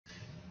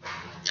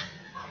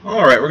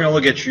All right, we're going to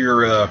look at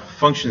your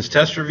functions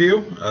test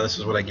review. This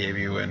is what I gave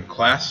you in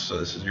class, so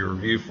this is your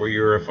review for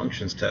your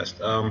functions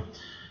test. What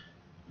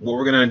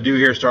we're going to do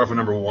here is start off with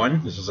number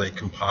 1. This is a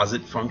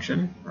composite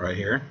function right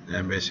here,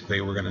 and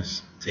basically we're going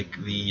to take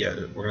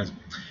the we're going to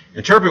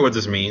interpret what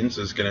this means.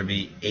 It's going to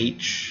be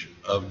h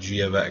of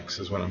g of x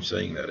is what I'm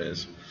saying that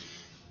is.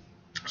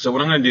 So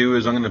what I'm going to do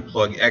is I'm going to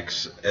plug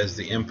x as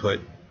the input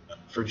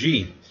for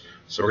g.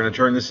 So we're going to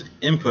turn this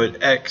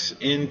input x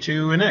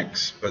into an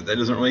x, but that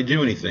doesn't really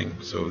do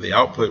anything. So the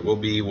output will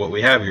be what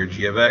we have here,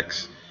 g of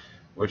x,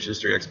 which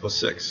is 3x plus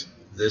 6.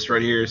 This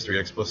right here is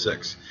 3x plus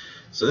 6.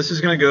 So this is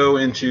going to go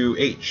into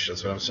h,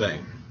 that's what I'm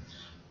saying.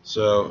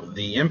 So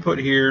the input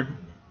here,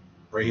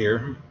 right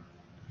here,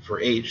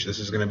 for h, this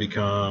is going to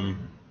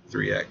become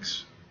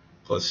 3x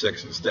plus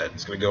 6 instead.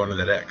 It's going to go into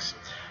that x.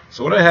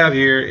 So what I have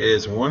here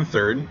is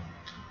 1/3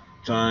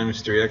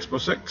 times 3x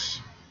plus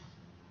 6.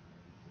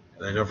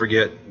 And then don't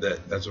forget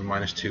that that's a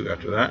minus 2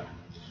 after that.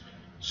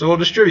 So we'll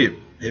distribute.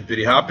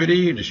 Hippity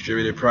hoppity,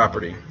 distributed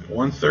property.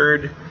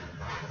 1/3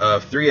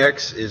 of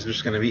 3x is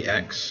just going to be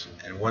x,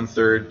 and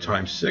 1/3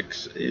 times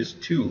 6 is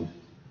 2.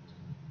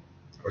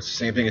 Or it's the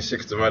same thing as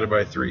 6 divided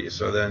by 3.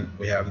 So then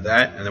we have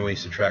that, and then we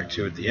subtract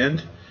 2 at the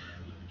end.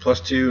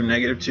 Plus 2,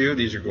 negative 2,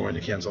 these are going to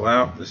cancel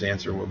out. This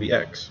answer will be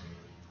x.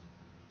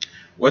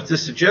 What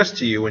this suggests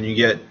to you when you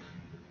get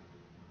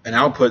an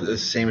output that's the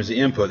same as the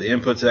input. The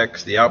input's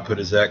x, the output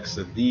is x,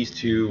 that these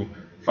two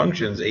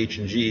functions, h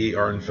and g,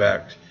 are in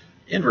fact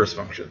inverse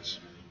functions.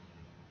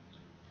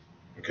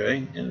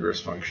 Okay, inverse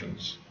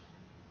functions.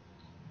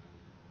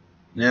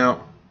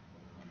 Now,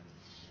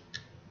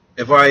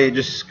 if I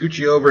just scoot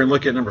you over and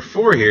look at number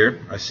 4 here,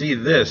 I see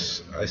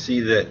this. I see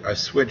that I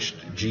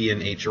switched g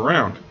and h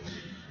around.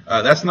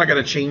 That's not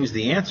going to change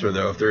the answer,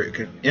 though. If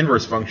they're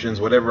inverse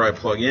functions, whatever I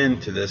plug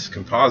into this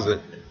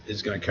composite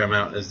is going to come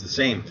out as the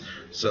same.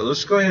 So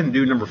let's go ahead and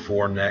do number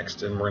 4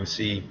 next, and we're going to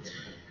see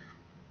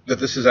that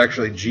this is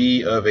actually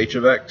g of h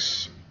of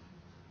x,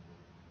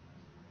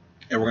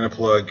 and we're going to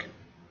plug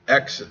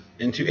x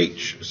into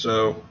h.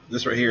 So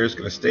this right here is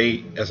going to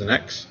stay as an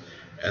x,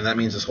 and that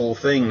means this whole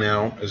thing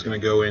now is going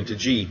to go into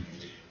g.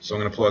 So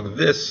I'm going to plug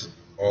this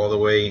all the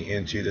way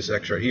into this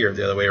x right here,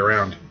 the other way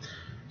around.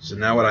 So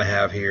now what I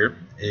have here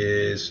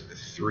is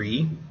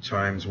 3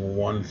 times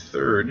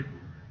 1/3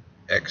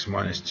 x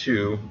minus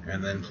 2,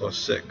 and then plus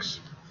 6.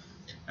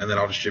 And then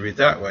I'll distribute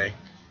that way.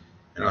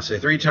 And I'll say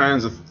 3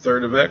 times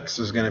 1/3 of x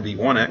is going to be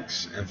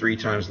 1x, and 3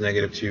 times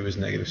negative 2 is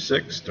negative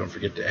 6. Don't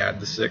forget to add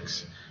the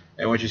 6.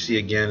 And what you see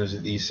again is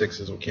that these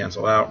 6's will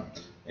cancel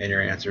out, and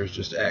your answer is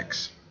just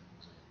x.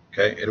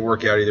 Okay, it'll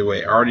work out either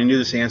way. I already knew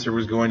this answer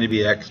was going to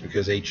be x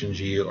because h and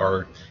g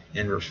are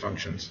inverse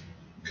functions.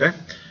 Okay,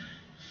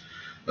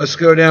 let's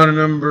go down to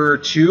number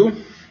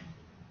 2.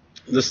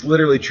 This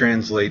literally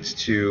translates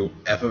to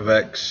f of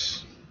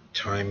x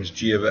times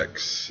g of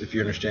x, if you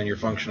understand your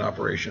function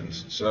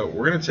operations. So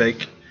we're going to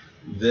take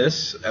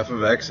this f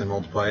of x and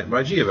multiply it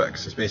by g of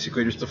x. It's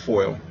basically just a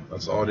FOIL.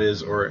 That's all it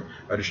is, or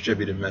a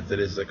distributive method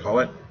as they call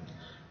it.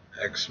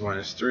 X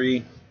minus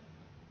 3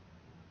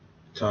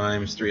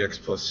 times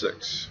 3x plus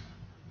 6.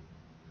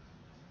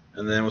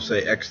 And then we'll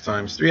say x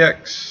times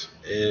 3x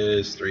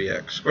is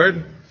 3x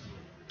squared.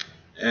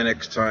 And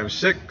x times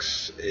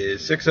 6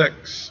 is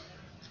 6x.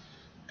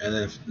 And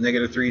then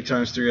negative 3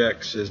 times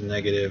 3x is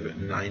negative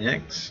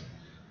 9x.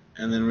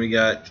 And then we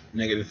got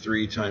negative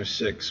 3 times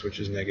 6,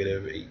 which is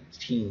negative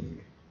 18.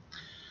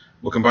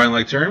 We'll combine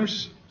like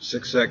terms.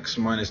 6x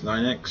minus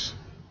 9x.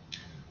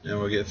 And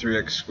we'll get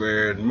 3x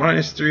squared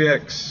minus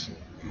 3x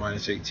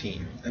minus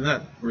 18. And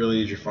that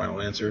really is your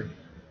final answer.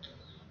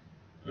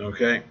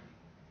 Okay.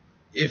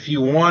 If you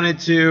wanted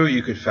to,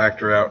 you could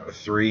factor out a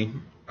 3.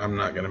 I'm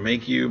not going to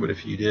make you, but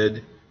if you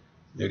did,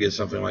 you'll get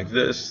something like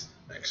this.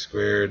 X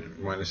squared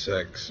minus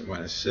x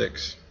minus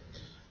 6.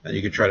 And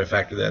you could try to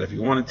factor that if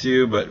you wanted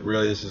to, but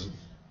really this is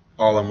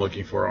all I'm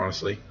looking for,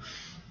 honestly.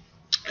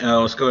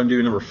 Let's go and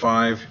do number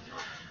 5.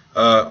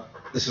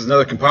 This is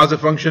another composite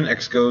function.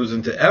 X goes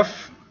into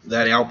f.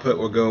 That output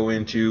will go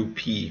into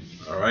p.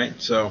 All right,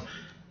 so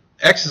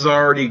x is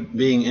already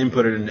being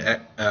inputted in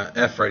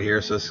f right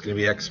here, so this is going to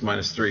be x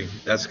minus 3.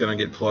 That's going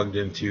to get plugged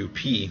into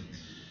p.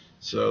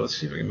 So let's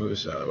see if I can move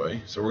this out of the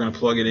way. So we're going to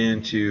plug it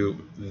into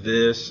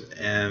this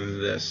and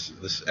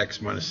this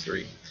x minus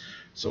 3.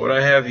 So what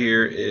I have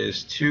here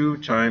is 2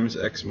 times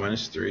x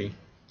minus 3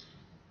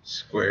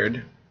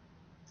 squared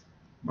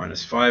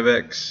minus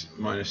 5x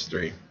minus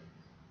 3.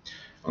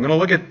 I'm going to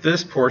look at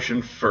this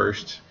portion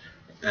first,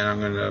 and I'm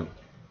going to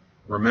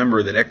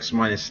remember that x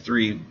minus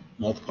 3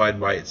 multiplied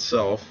by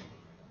itself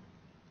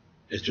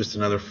is just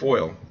another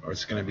FOIL, or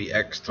it's going to be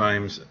x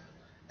times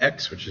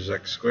x, which is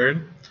x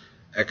squared,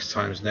 x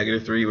times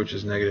negative 3, which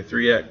is negative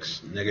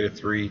 3x, negative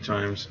 3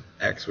 times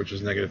x, which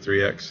is negative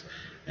 3x,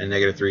 and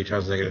negative 3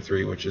 times negative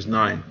 3, which is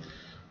 9.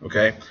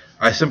 Okay,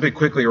 I simply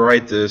quickly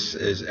write this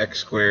as x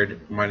squared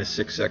minus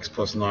 6x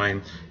plus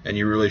 9, and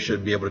you really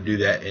should be able to do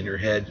that in your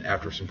head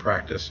after some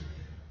practice.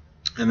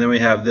 And then we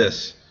have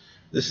this.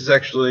 This is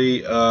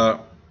actually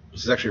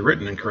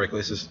written incorrectly.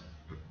 This is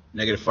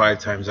negative 5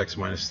 times x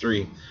minus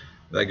 3.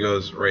 That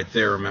goes right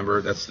there,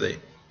 remember? That's the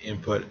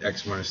input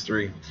x minus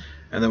 3.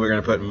 And then we're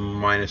going to put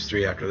minus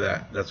 3 after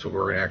that. That's what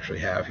we're going to actually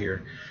have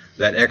here.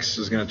 That x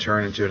is going to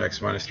turn into an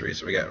x minus 3.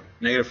 So we got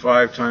negative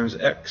 5 times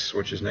x,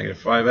 which is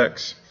negative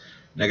 5x.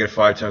 Negative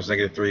 5 times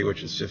negative 3,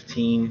 which is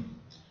 15.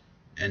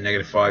 And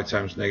negative 5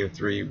 times negative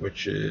 3,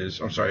 which is,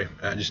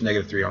 just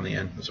negative 3 on the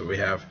end. That's what we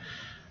have.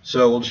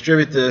 So we'll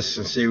distribute this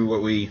and see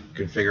what we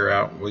can figure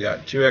out. We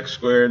got 2x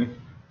squared,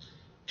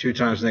 2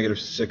 times negative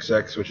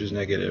 6x, which is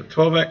negative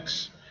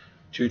 12x.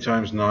 2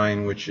 times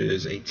 9, which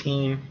is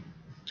 18,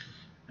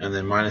 and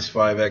then minus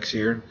 5x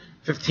here.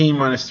 15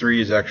 minus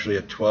 3 is actually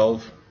a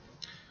 12.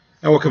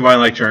 And we'll combine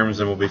like terms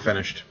and we'll be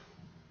finished.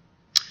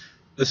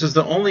 This is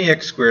the only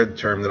x squared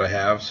term that I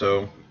have,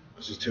 so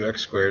this is 2x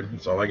squared.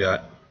 That's all I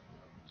got.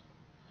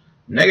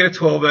 Negative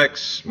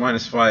 12x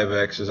minus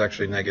 5x is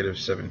actually negative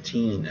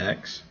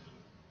 17x.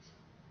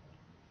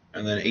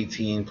 And then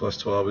 18 plus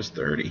 12 is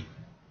 30.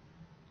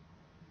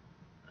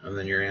 And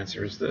then your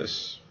answer is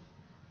this.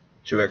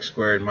 2x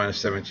squared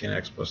minus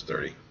 17x plus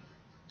 30.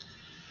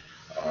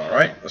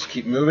 Alright, let's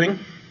keep moving.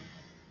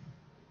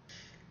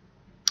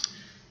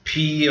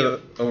 P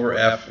over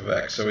f of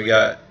x. So we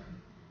got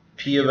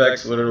p of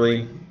x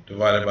literally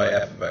divided by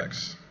f of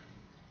x.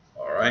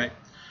 Alright.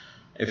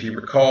 If you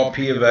recall,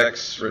 p of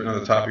x written on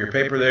the top of your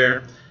paper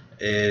there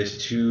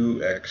is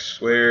 2x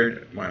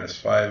squared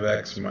minus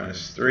 5x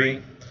minus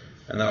 3.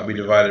 And that will be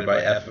divided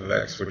by f of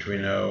x, which we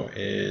know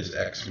is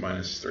x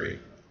minus 3.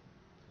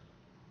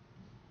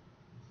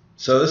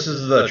 So this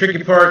is the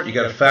tricky part. You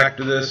got to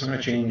factor this. I'm going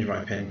to change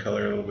my pen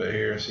color a little bit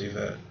here, see if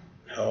that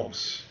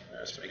helps.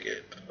 Let's make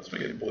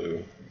it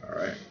blue. All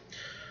right.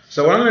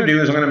 So what I'm going to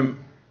do is I'm going to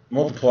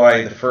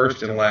multiply the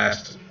first and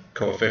last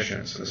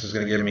coefficients. This is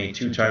going to give me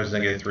 2 times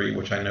negative 3,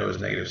 which I know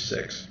is negative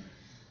 6.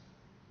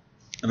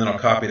 And then I'll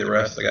copy the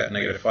rest. I got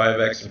negative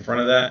 5x in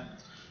front of that,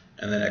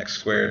 and then x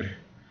squared.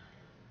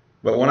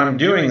 But when I'm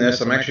doing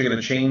this, I'm actually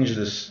going to change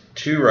this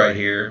 2 right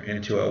here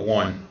into a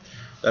 1.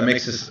 That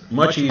makes this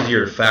much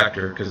easier to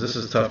factor because this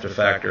is tough to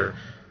factor.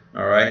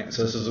 All right,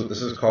 so this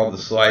is called the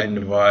slide and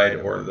divide,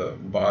 or the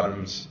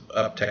bottoms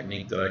up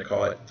technique that I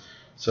call it.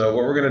 So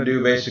what we're going to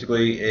do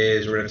basically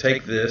is we're going to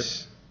take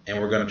this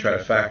and we're going to try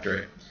to factor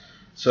it.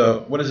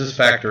 So what does this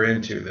factor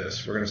into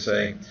this? We're going to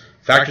say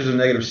factors of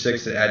negative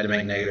 6 that add to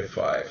make negative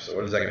 5. So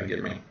what is that going to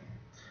give me?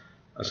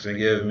 That's going to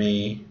give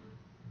me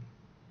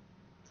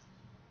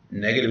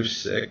negative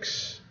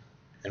 6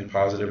 and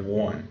positive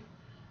 1.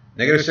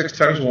 Negative 6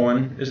 times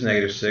 1 is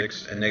negative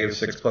 6, and negative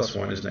 6 plus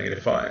 1 is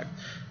negative 5.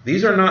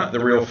 These are not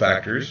the real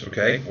factors,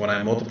 okay? When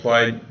I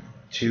multiplied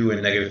 2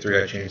 and negative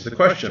 3, I changed the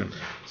question.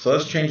 So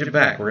let's change it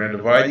back. We're going to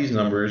divide these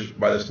numbers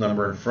by this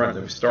number in front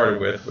that we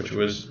started with, which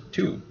was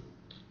 2.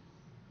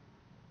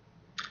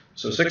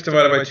 So 6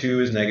 divided by 2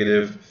 is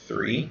negative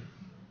 3.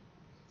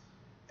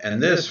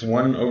 And this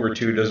 1 over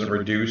 2 doesn't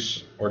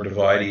reduce or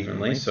divide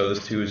evenly, so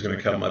this 2 is going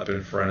to come up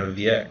in front of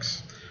the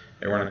x.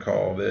 And we're going to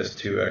call this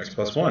 2x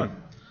plus 1.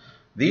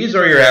 These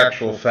are your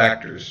actual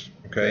factors,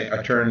 okay?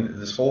 I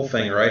turned this whole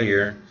thing right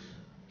here,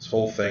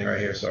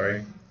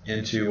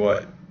 into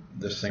what?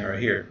 This thing right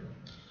here.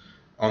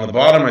 On the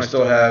bottom, I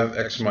still have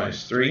x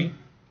minus 3.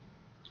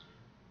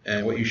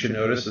 And what you should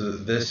notice is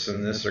that this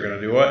and this are going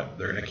to do what?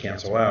 They're going to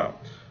cancel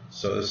out.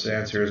 So this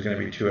answer is going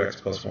to be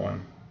 2x plus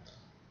 1,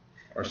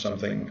 or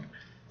something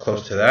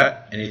close to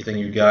that. Anything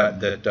you got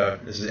that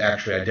this is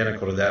actually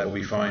identical to that will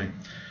be fine.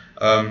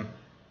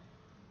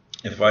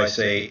 If I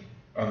say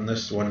on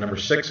this one, number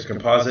 6, a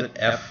composite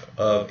f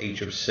of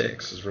h of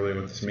 6 is really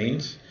what this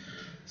means.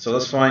 So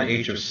let's find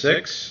h of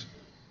 6.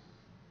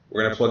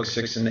 We're going to plug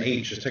 6 into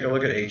h. Just take a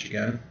look at h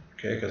again,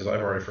 okay, because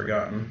I've already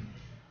forgotten.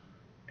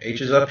 H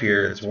is up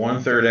here. It's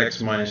 1/3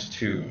 x minus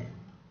 2.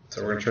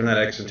 So we're going to turn that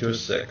x into a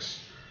 6.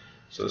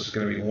 So this is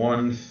going to be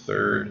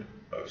 1/3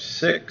 of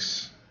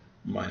 6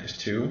 minus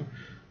 2.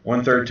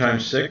 1/3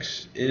 times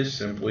 6 is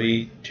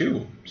simply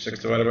 2. 6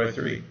 divided by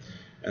 3.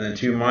 And then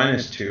 2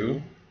 minus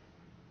 2,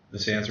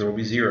 this answer will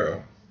be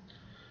 0.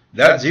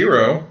 That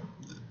 0,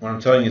 what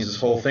I'm telling you is this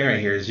whole thing right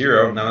here is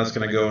 0. Now that's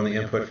going to go in the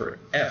input for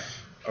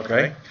f.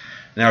 Okay?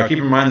 Now keep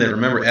in mind that,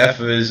 remember, f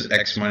is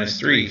x minus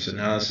 3. So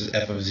now this is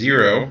f of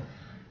 0.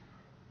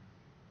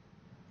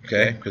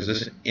 Okay? Because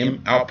this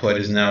output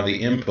is now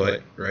the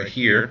input right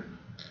here.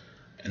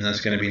 And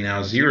that's going to be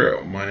now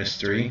 0 minus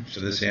 3.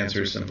 So this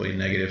answer is simply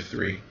negative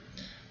 3.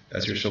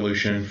 That's your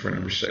solution for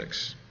number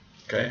 6.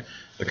 Okay?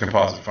 The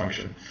composite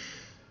function.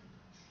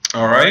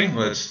 Alright,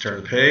 let's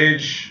turn the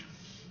page.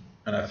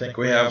 And I think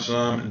we have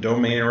some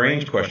domain and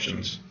range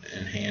questions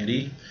in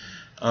handy.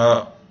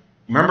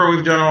 Remember,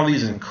 we've done all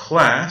these in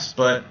class,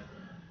 but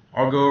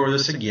I'll go over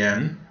this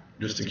again,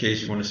 just in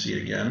case you want to see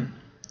it again.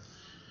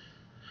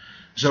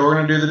 So we're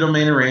going to do the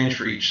domain and range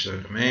for each. So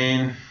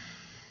domain,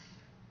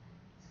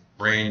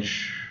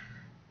 range.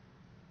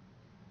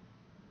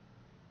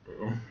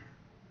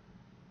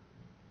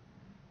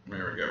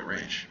 There we go,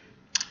 range.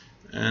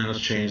 And let's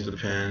change the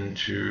pen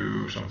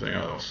to something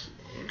else.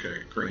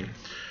 Okay, green.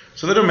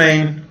 So the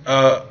domain,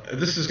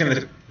 this is going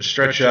to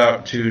stretch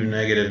out to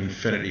negative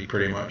infinity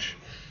pretty much.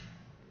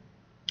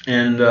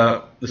 And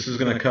this is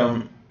going to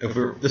come,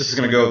 this is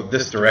going to go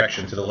this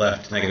direction to the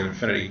left, negative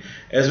infinity.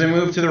 As we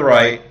move to the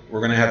right,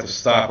 we're going to have to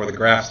stop where the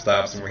graph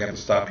stops, and we're going to have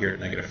to stop here at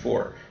negative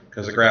 4,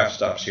 because the graph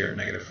stops here at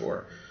negative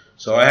 4.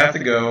 So I have to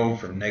go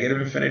from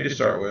negative infinity to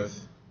start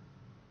with,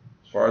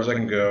 as far as I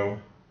can go,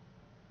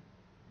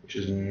 which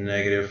is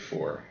negative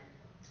 4.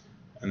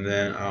 And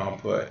then I'll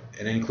put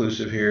an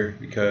inclusive here,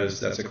 because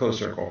that's a closed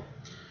circle.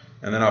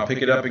 And then I'll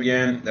pick it up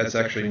again. That's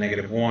actually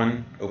negative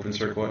 1, open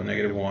circle at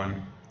negative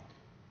 1.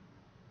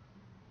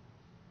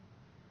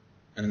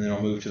 And then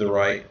I'll move to the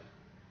right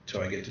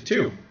until I get to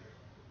 2.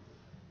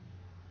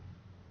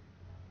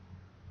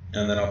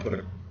 And then I'll put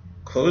a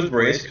closed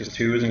brace, because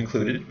 2 is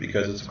included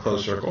because it's a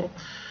closed circle.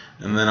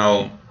 And then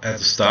I'll have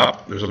to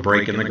stop. There's a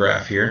break in the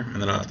graph here,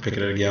 and then I'll have to pick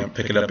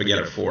it up again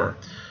at 4.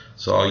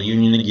 So I'll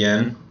union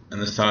again,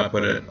 and this time I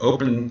put an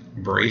open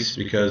brace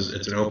because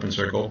it's an open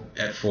circle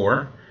at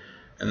 4.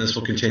 And this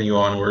will continue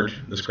onward.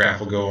 This graph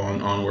will go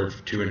onward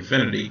to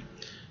infinity.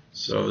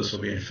 So this will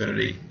be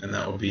infinity, and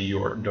that will be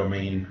your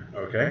domain.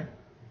 Okay?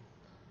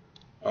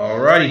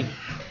 Alrighty.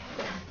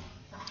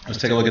 Let's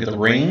take a look at the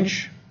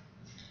range.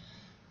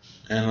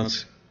 And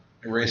let's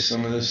erase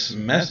some of this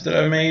mess that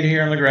I've made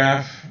here on the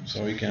graph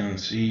so we can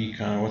see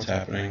kind of what's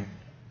happening.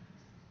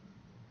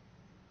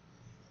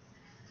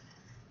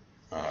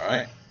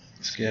 Alright.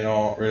 Let's get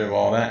rid of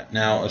all that.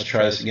 Now let's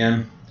try this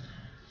again.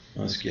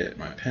 Let's get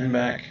my pen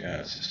back.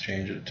 Let's just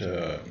change it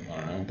to, I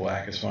don't know,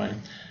 black is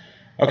fine.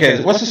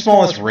 Okay, what's the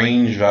smallest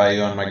range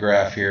value on my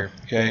graph here?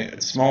 Okay,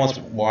 the smallest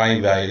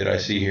y value that I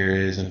see here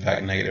is in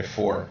fact negative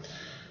 4.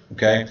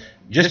 Okay,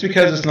 just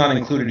because it's not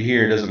included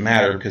here doesn't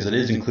matter, because it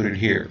is included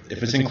here.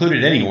 If it's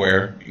included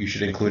anywhere, you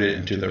should include it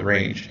into the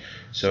range.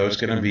 So it's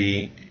going to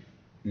be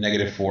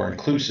negative 4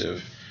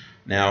 inclusive.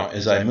 Now,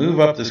 as I move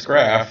up this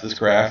graph is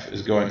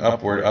going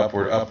upward,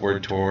 upward,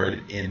 upward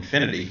toward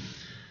infinity.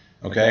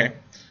 Okay,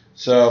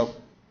 so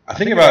I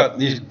think about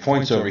these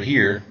points over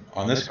here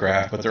on this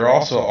graph, but they're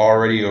also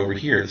already over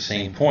here, the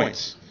same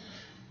points.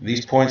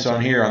 These points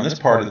on here on this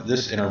part of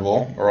this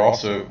interval are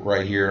also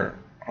right here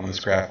on this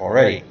graph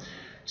already.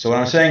 So what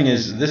I'm saying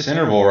is this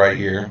interval right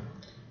here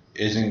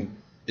is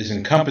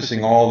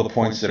encompassing all the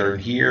points that are in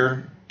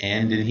here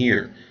and in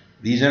here.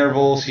 These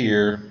intervals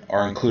here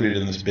are included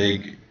in this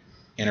big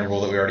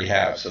interval that we already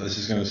have. So this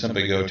is going to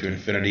simply go to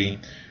infinity,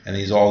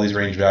 and all these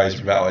range values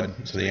are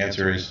valid. So the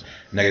answer is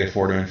negative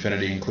 4 to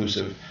infinity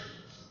inclusive.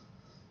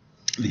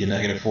 The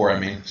negative 4, I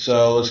mean.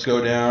 So let's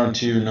go down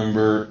to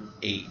number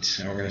 8,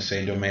 and we're going to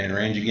say domain and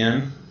range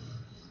again.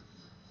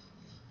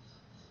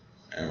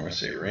 And we're going to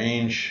say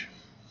range.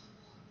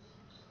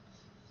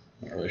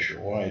 Not really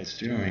sure why it's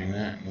doing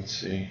that. Let's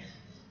see.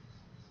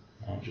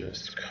 I'll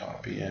just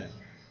copy it.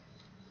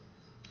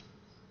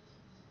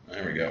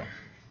 There we go.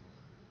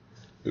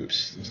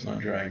 Oops, let's not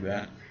drag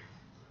that.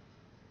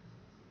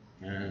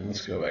 And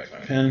let's go back to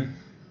my pen.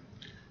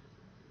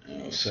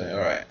 And we'll say, all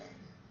right.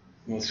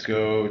 Let's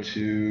go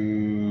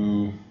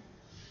to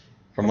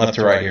from left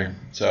to right here.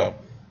 So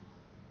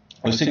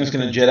this thing is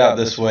going to jet out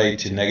this way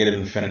to negative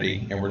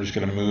infinity, and we're just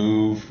going to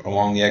move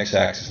along the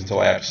x-axis until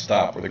I have to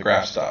stop where the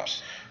graph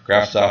stops.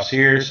 Graph stops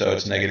here, so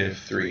it's negative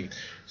 3.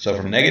 So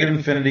from negative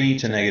infinity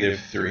to negative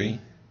 3,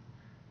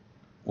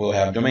 we'll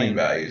have domain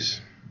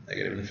values.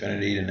 Negative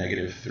infinity to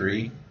negative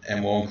 3,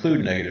 and we'll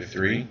include negative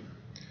 3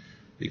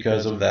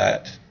 because of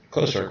that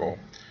closed circle.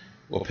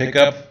 We'll pick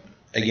up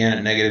again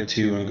at negative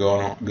 2 and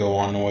go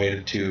on the way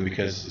to 2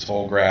 because this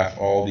whole graph,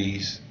 all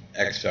these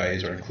x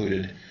values are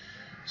included.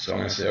 So I'm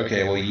going to say,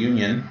 okay, well,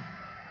 union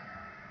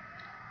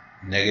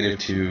negative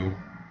 2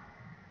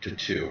 to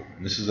 2.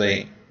 And this is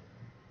a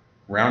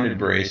rounded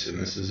brace, and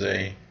this is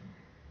a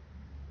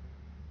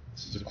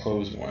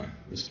closed one.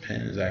 This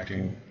pen is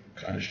acting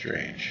kind of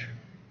strange.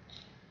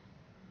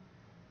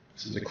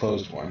 This is a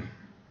closed one.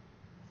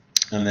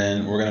 And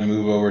then we're going to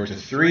move over to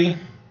 3.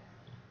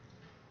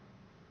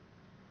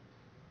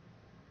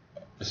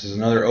 This is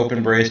another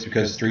open brace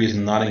because 3 is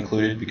not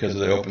included because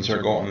of the open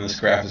circle, and this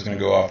graph is going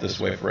to go off this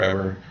way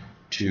forever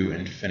to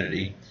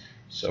infinity.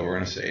 So we're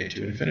going to say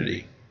to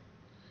infinity.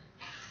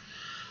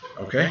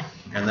 Okay,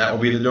 and that will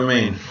be the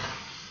domain.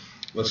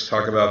 Let's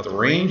talk about the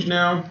range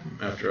now,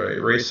 after I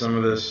erase some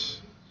of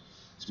these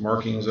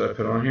markings that I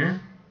put on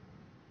here.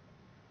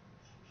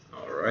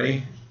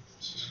 Alrighty,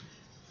 let's just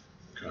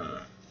kind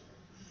of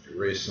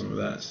erase some of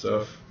that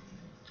stuff.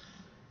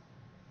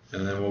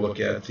 And then we'll look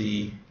at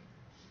the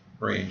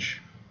range.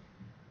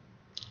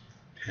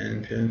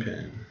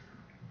 Pen.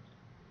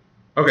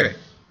 Okay,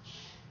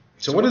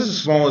 so what is the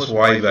smallest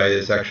y value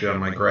that's actually on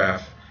my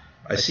graph?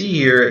 I see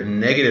here at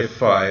negative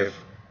 5,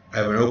 I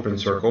have an open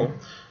circle.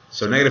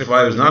 So negative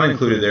 5 is not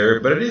included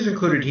there, but it is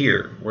included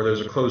here, where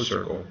there's a closed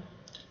circle.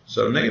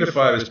 So negative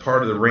 5 is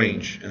part of the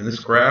range, and this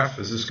graph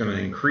is just going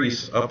to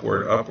increase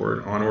upward,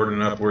 onward,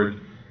 and upward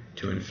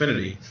to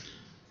infinity.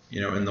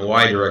 You know, in the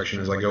y direction,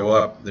 as I go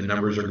up, the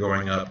numbers are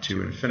going up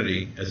to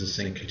infinity as this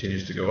thing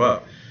continues to go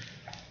up.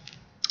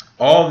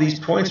 All these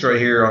points right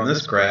here on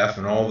this graph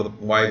and all the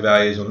y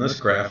values on this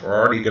graph are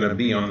already going to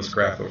be on this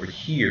graph over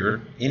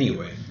here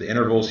anyway. The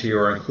intervals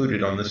here are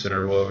included on this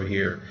interval over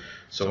here.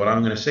 So what I'm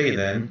going to say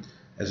then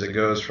is it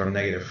goes from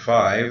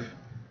 -5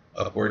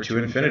 upward to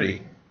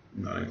infinity,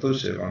 not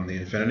inclusive on the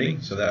infinity.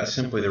 So that's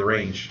simply the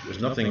range.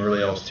 There's nothing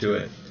really else to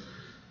it.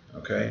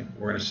 Okay,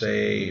 we're going to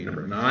say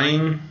number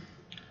 9.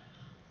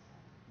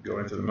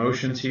 Going through the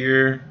motions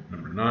here.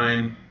 Number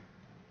 9.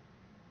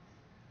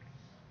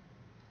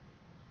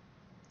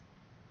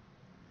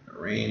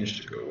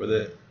 Range to go with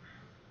it.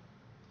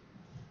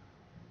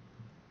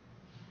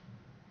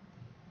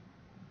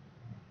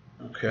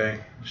 Okay,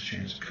 let's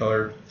change the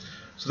color.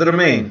 So the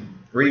domain,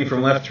 reading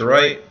from left to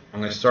right,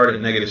 I'm going to start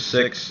at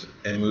 -6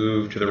 and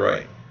move to the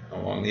right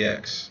along the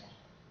x.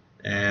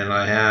 And do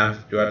I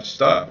have to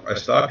stop? I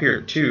stop here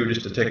at 2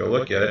 just to take a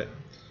look at it.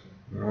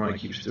 I don't know why it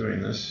keeps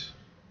doing this.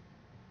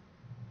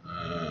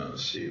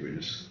 Let's see, we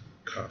just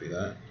copy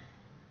that.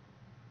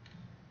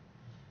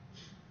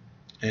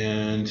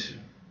 And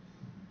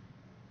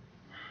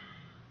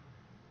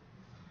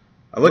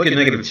I look at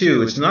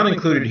 -2, it's not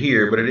included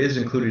here, but it is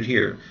included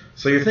here.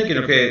 So you're thinking,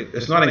 okay,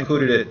 it's not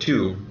included at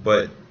 2,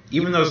 but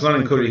even though it's not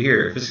included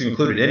here, if it's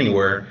included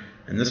anywhere,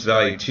 and this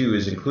value 2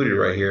 is included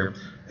right here,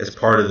 as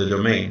part of the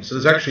domain. So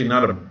there's actually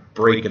not a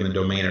break in the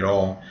domain at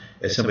all.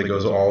 It simply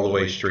goes all the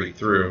way straight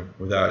through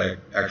without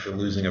actually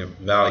losing a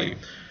value.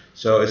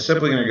 So it's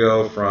simply going to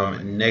go from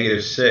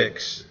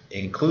 -6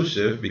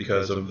 inclusive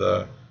because of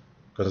the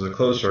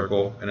closed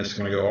circle, and it's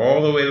going to go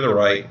all the way to the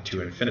right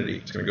to infinity.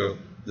 It's going to go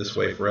this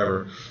way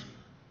forever.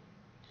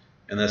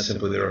 And that's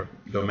simply the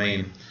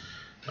domain.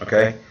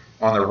 Okay?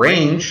 On the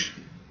range,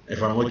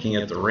 if I'm looking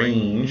at the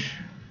range,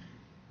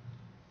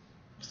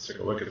 let's take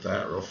a look at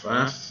that real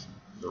fast.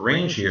 The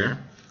range here,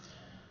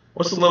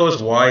 what's the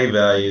lowest y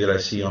value that I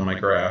see on my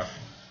graph?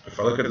 If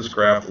I look at this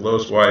graph, the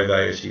lowest y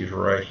value I see is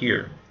right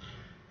here.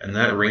 And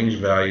that range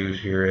value is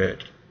here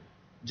at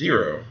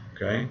 0.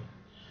 Okay?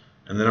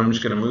 And then I'm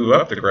just going to move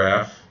up the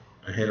graph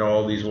and hit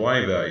all these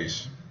y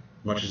values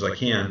as much as I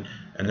can.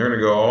 And they're going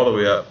to go all the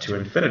way up to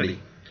infinity.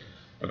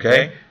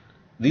 Okay?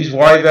 These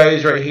y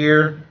values right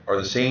here are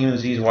the same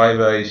as these y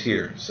values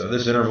here. So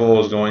this interval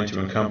is going to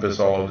encompass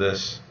all of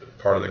this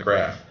part of the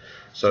graph.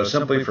 So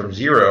simply from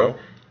 0,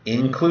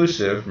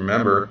 inclusive,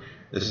 remember,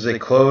 this is a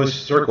closed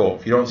circle.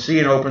 If you don't see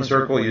an open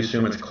circle, you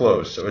assume it's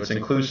closed. So it's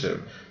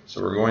inclusive.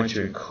 So we're going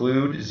to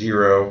include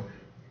 0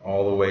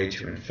 all the way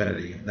to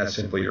infinity. And that's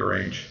simply your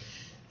range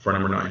for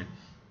number 9.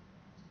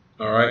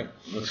 All right,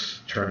 let's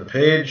turn the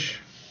page.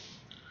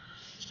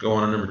 Let's go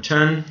on to number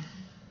 10.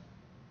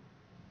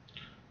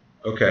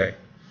 Okay,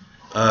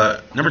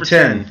 number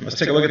 10, let's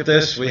take a look at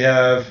this. We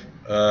have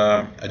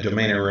a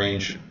domain and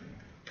range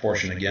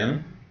portion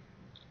again.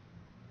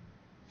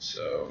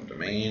 So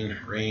domain,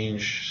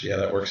 range, see how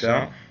that works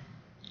out.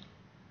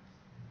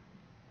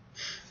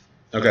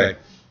 Okay,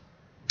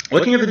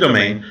 looking at the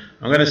domain,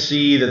 I'm going to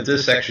see that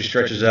this actually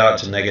stretches out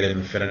to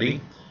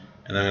 -infinity.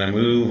 And I'm going to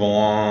move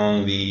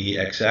along the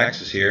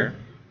x-axis here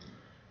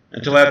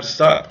until I have to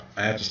stop.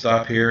 I have to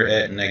stop here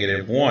at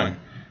 -1.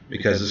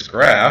 Because this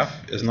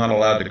graph is not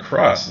allowed to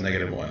cross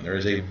 -1. There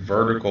is a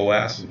vertical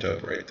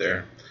asymptote right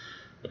there.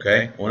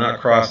 Okay, will not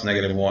cross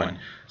 -1.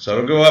 So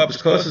it'll go up as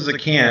close as it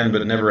can,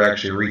 but never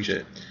actually reach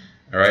it.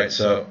 All right,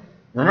 so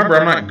remember,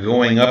 I'm not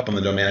going up on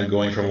the domain, I'm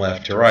going from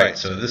left to right.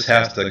 So this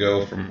has to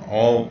go from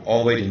all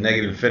the way to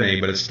 -infinity,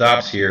 but it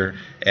stops here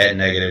at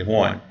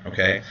 -1.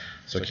 Okay,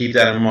 so keep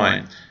that in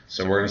mind.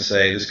 So we're going to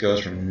say this goes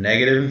from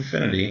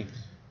 -infinity,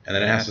 and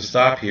then it has to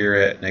stop here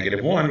at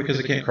 -1 because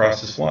it can't cross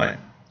this line.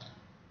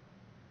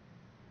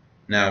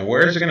 Now,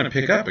 where is it going to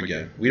pick up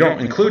again? We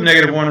don't include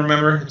 -1,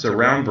 remember? It's a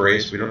round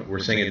brace. We're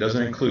saying it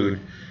doesn't include.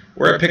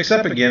 Where it picks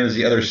up again is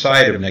the other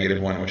side of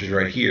 -1, which is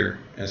right here.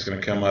 And it's going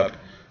to come up.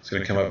 It's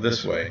going to come up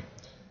this way,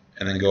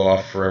 and then go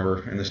off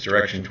forever in this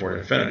direction toward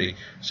infinity.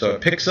 So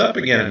it picks up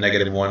again at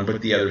 -1,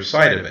 but the other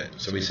side of it.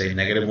 So we say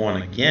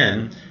 -1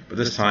 again, but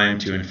this time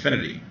to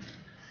infinity.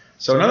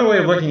 So another way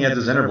of looking at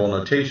this interval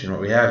notation,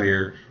 what we have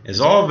here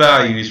is all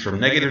values from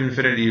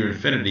 -infinity to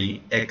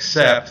infinity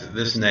except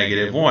this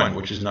 -1,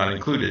 which is not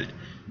included.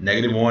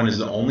 -1 is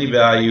the only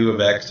value of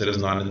x that is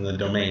not in the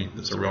domain.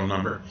 That's a real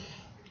number.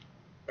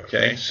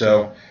 Okay,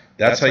 so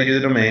that's how you do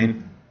the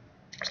domain.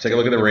 Let's take a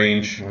look at the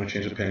range. I want to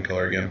change the pen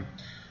color again.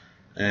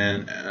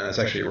 And let's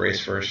actually erase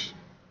first.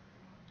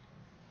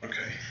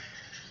 Okay.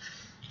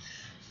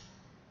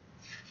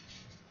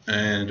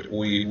 And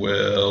we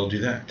will do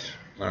that.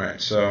 All right,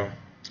 so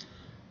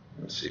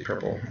let's see,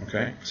 purple.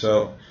 Okay,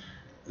 so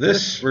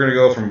this, we're going to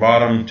go from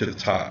bottom to the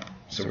top.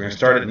 So we're going to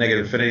start at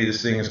 -infinity.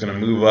 This thing is going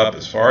to move up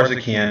as far as it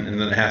can, and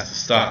then it has to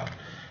stop.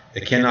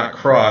 It cannot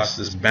cross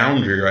this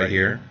boundary right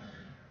here.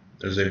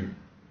 There's a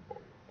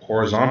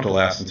horizontal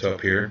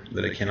asymptote here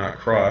that it cannot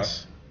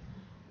cross,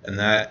 and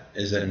that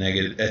is at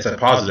it's a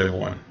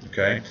 +1.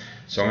 Okay,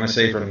 so I'm going to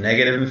say from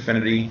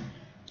 -infinity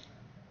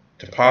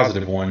to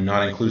 +1,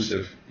 not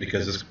inclusive,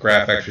 because this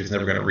graph actually is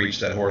never going to reach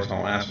that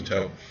horizontal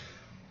asymptote.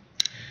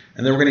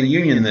 And then we're going to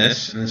union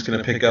this, and it's going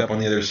to pick up on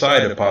the other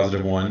side of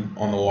 +1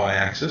 on the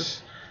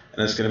y-axis,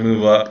 and it's going to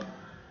move up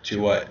to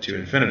what? To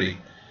infinity.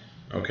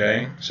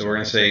 Okay, so we're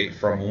going to say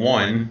from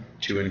 1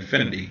 to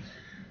infinity.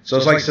 So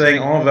it's like saying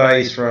all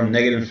values from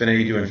negative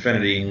infinity to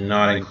infinity,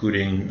 not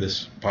including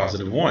this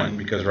positive 1,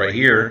 because right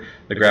here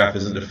the graph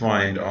isn't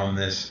defined on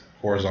this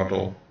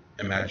horizontal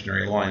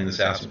imaginary line, this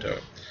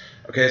asymptote.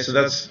 Okay, so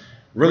that's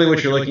really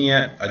what you're looking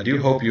at. I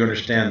do hope you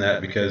understand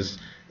that, because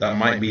that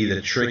might be the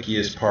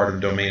trickiest part of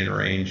domain and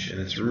range, and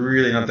it's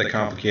really not that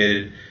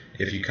complicated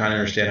if you kind of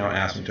understand how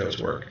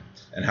asymptotes work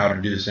and how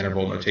to do this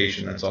interval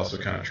notation. That's also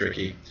kind of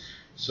tricky.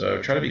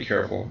 So try to be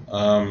careful.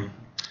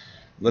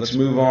 Let's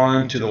move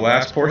on to the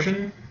last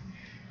portion.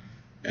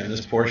 And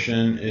this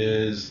portion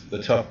is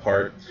the tough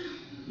part.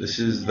 This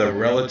is the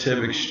relative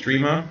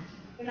extrema.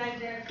 Good night,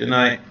 Derek. Good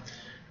night.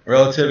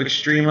 Relative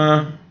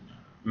extrema,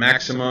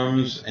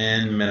 maximums,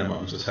 and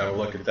minimums. Let's have a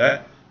look at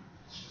that.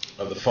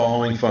 Of the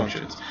following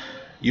functions.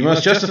 You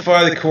must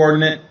justify the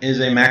coordinate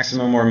is a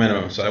maximum or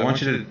minimum. So I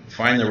want you to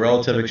find the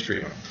relative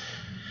extrema.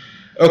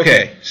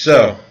 Okay,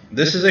 so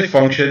this is a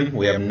function.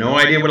 We have no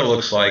idea what it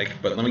looks like,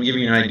 but let me give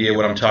you an idea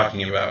what I'm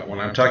talking about. When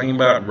I'm talking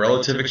about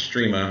relative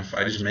extrema, if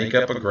I just make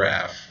up a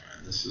graph,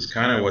 this is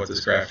kind of what this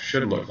graph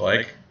should look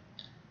like.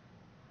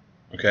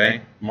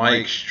 Okay, my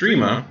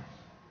extrema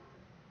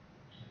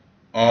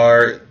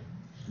are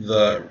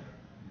the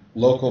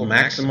local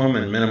maximum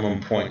and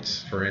minimum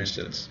points, for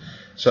instance.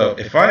 So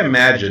if I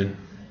imagine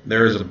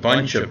there is a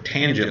bunch of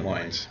tangent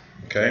lines,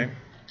 okay,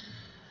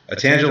 a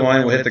tangent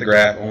line will hit the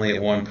graph only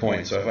at one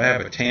point. So if I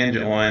have a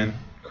tangent line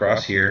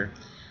across here,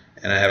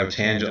 and I have a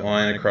tangent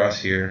line across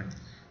here,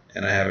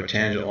 and I have a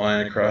tangent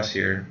line across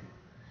here,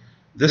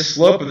 this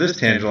slope of this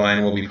tangent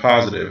line will be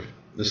positive.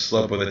 This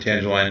slope of the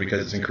tangent line,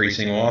 because it's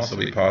increasing, will also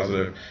be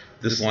positive.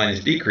 This line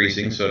is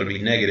decreasing, so it'll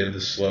be negative,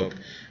 this slope.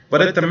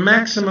 But at the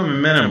maximum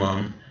and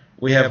minimum,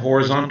 we have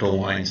horizontal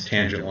lines,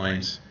 tangent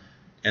lines.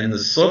 And the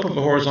slope of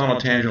a horizontal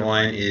tangent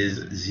line is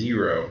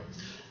 0.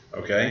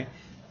 Okay?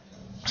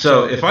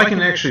 So if I can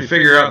actually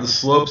figure out the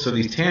slopes of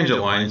these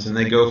tangent lines, and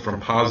they go from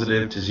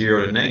positive to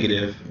 0 to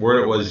negative, where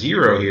it was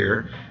 0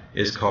 here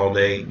is called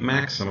a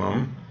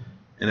maximum.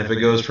 And if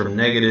it goes from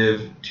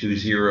negative to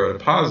 0 to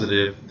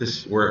positive,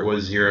 this where it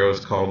was 0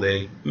 is called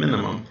a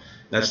minimum.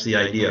 That's the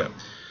idea.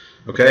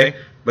 Okay?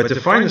 But to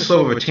find the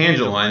slope of a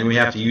tangent line, we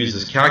have to use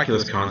this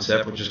calculus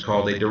concept, which is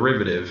called a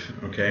derivative.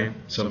 Okay?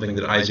 Something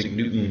that Isaac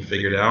Newton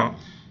figured out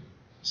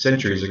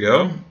centuries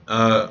ago.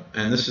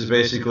 And this is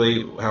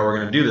basically how we're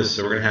going to do this.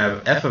 So we're going to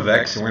have f of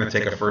x, and we're going to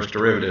take a first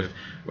derivative,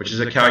 which is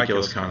a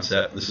calculus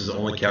concept. This is the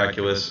only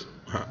calculus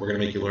we're going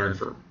to make you learn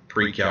for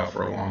pre-cal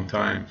for a long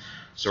time.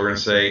 So we're going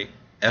to say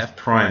f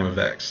prime of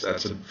x.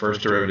 That's a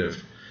first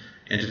derivative.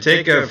 And to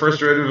take a first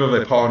derivative of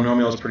a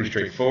polynomial is pretty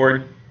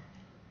straightforward.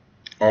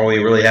 All we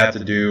really have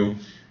to do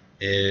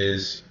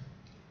is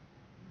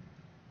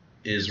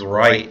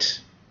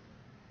write.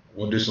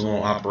 We'll do some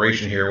little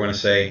operation here. We're going to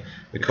say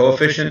the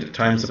coefficient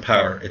times the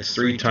power. It's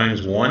 3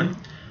 times 1.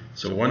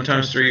 So 1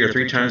 times 3 or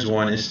 3 times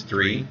 1 is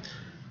 3.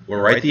 We'll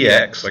write the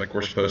x like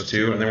we're supposed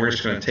to, and then we're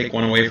just going to take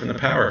 1 away from the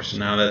power. So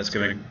now that's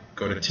going to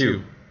go to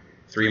 2.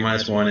 3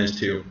 minus 1 is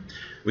 2.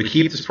 We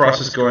keep this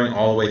process going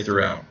all the way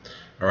throughout.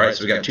 Alright,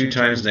 so we got 2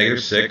 times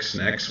negative 6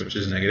 next, which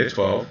is negative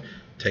 12.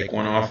 Take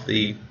 1 off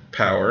the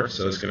power,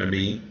 so it's going to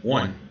be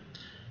 1.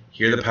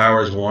 Here the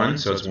power is 1,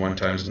 so it's 1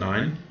 times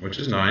 9, which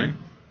is 9.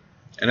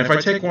 And if I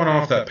take 1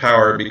 off that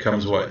power, it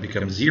becomes what? It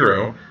becomes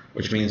 0,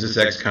 which means this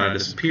x kind of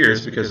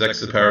disappears, because x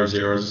to the power of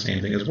 0 is the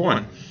same thing as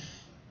 1.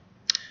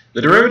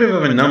 The derivative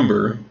of a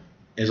number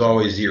is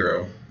always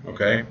 0,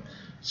 okay?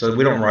 So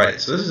we don't write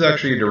it. So this is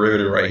actually a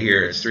derivative right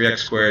here. It's 3x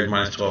squared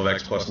minus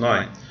 12x plus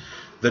 9.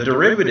 The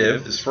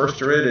derivative, this first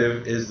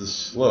derivative, is the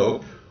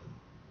slope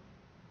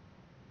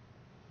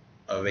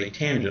of a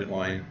tangent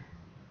line.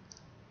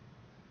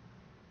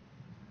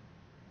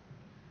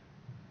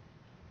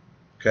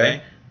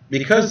 Okay?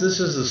 Because this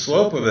is the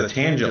slope of a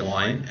tangent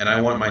line, and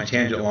I want my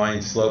tangent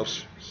line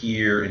slopes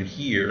here and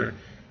here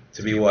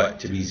to be what?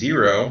 To be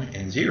 0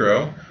 and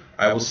 0,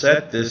 I will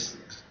set this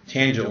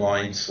tangent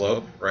line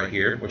slope right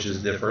here, which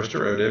is the first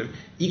derivative,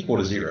 equal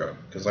to 0,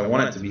 because I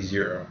want it to be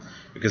 0.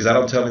 Because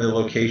that'll tell me the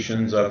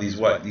locations of these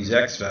what? These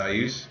x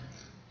values,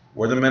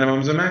 where the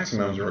minimums and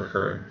maximums are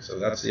occurring. So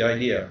that's the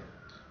idea.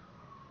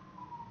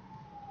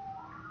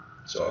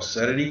 So I'll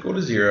set it equal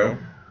to 0,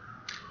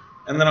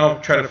 and then I'll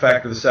try to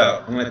factor this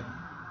out. I'm going to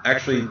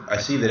actually, I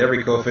see that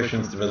every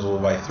coefficient is divisible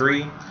by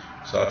 3,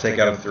 so I'll take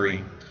out a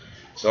 3.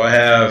 So I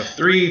have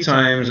 3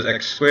 times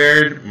x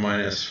squared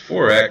minus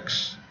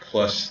 4x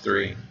plus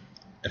 3.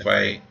 If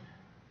I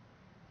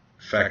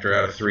factor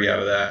out a 3 out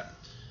of that.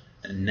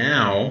 And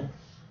now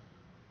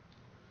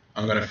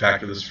I'm going to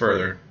factor this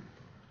further.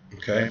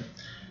 Okay?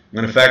 I'm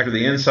going to factor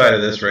the inside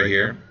of this right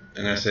here,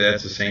 and I say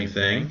that's the same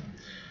thing.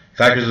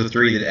 Factors of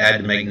 3 that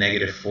add to make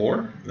negative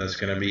 4. That's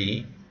going to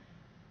be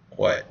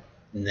what?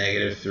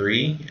 Negative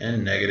 3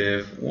 and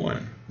negative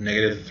 1.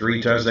 Negative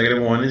 3 times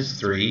negative 1 is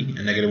 3,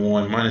 and negative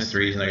 1 minus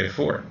 3 is negative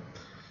 4.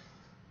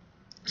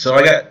 So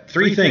I got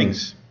 3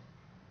 things.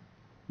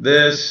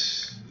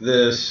 This,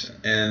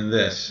 and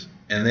this.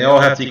 And they all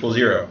have to equal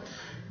 0.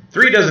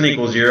 3 doesn't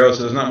equal 0,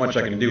 so there's not much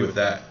I can do with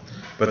that.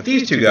 But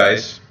these two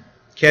guys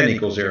can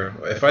equal 0.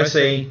 If I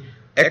say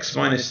x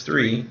minus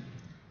 3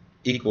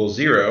 equals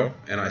 0,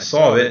 and I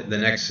solve it,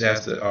 then x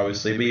has to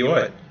obviously be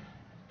what?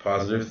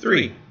 Positive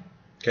 3.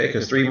 Okay,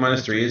 because 3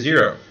 minus 3 is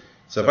 0.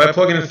 So if I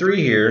plug in a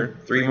 3 here,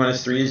 3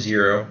 minus 3 is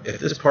 0. If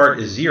this part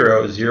is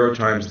 0, 0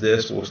 times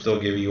this will still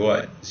give you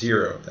what?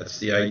 0. That's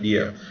the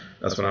idea.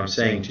 That's what I'm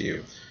saying to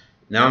you.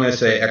 Now I'm going to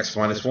say x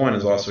minus 1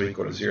 is also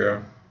equal to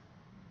 0.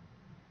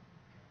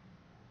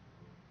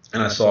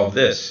 And I solve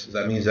this.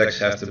 That means x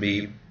has to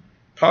be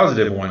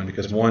positive 1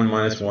 because 1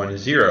 minus 1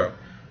 is 0.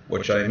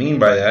 What I mean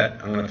by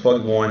that, I'm going to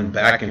plug 1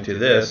 back into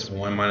this.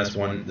 1 minus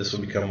 1, this will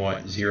become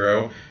what?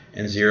 0.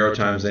 And 0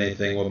 times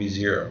anything will be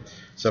 0.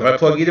 So if I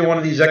plug either one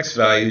of these x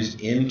values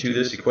into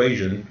this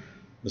equation,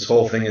 this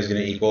whole thing is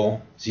going to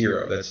equal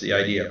 0. That's the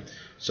idea.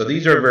 So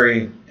these are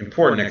very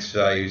important x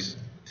values,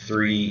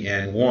 3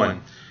 and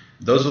 1.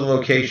 Those are the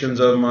locations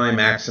of my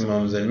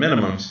maximums and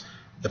minimums.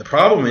 The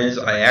problem is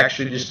I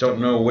actually just don't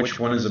know which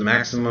one is a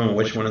maximum and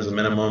which one is a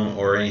minimum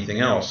or anything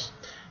else.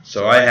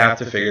 So I have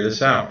to figure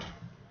this out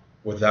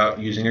without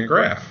using a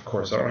graph. Of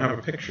course, I don't have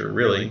a picture,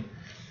 really.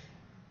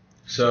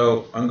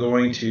 So I'm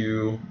going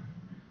to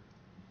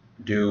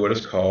do what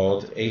is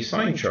called a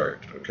sign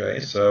chart, okay,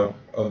 so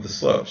of the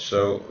slope.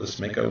 So let's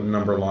make a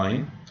number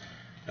line,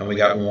 and we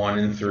got 1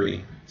 and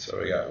 3. So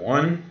we got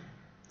 1,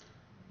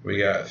 we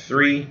got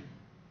 3,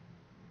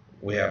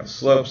 we have the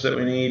slopes that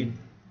we need,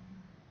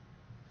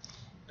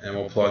 and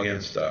we'll plug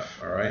in stuff,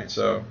 all right?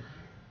 So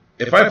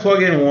if I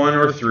plug in 1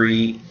 or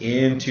 3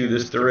 into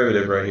this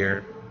derivative right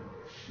here,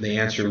 the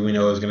answer we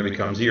know is going to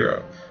become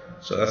 0.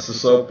 So that's the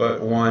slope at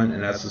 1,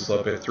 and that's the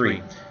slope at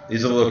 3.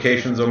 These are the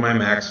locations of my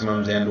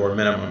maximums and or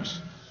minimums.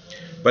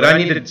 But I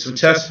needed some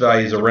test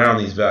values around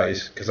these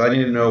values because I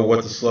need to know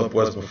what the slope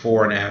was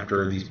before and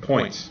after these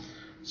points.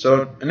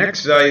 So an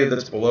x value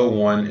that's below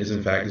 1 is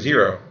in fact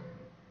 0.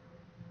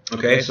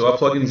 Okay, so I'll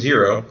plug in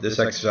 0, this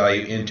x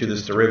value, into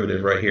this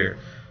derivative right here.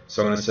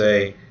 So I'm going to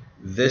say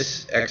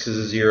this x is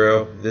a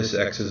 0, this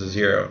x is a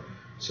 0.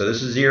 So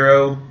this is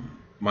 0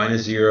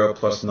 minus 0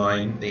 plus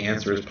 9. The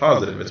answer is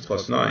positive. It's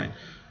plus 9.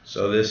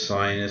 So this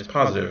sign is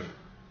positive.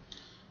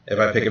 If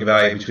I pick a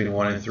value between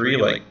 1 and 3,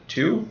 like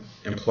 2,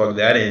 and plug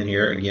that in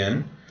here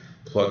again,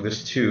 plug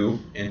this 2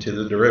 into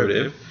the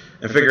derivative,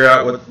 and figure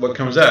out what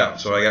comes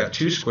out. So I got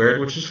 2 squared,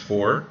 which is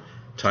 4,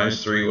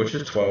 times 3, which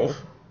is 12,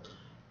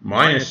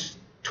 minus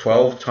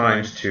 12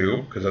 times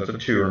 2, because that's a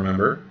 2,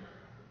 remember,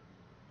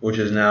 which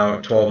is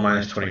now 12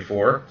 minus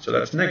 24, so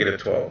that's negative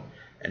 12.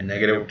 And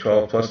negative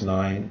 12 plus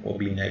 9 will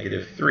be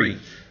negative 3.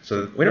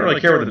 So we don't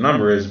really care what the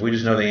number is, we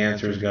just know the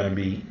answer is going to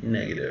be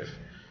negative.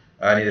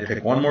 I need to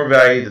pick one more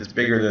value that's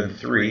bigger than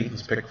 3.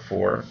 Let's pick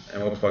 4,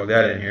 and we'll plug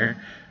that in here.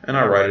 And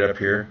I'll write it up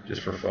here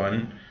just for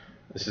fun.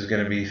 This is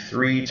going to be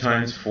 3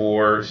 times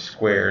 4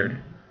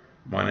 squared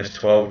minus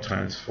 12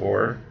 times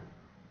 4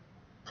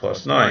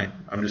 plus 9.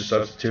 I'm just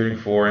substituting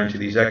 4 into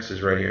these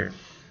x's right here.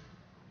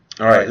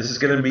 Alright, this is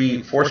going to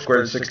be 4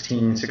 squared is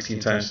 16. 16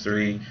 times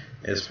 3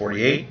 is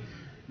 48.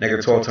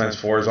 Negative 12 times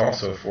 4 is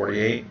also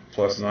 48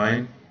 plus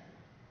 9.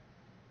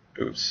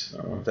 Oops,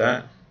 I don't want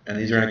that. And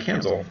these are going to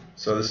cancel.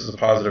 So this is a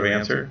positive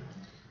answer,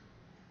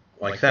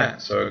 like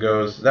that. So it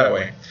goes that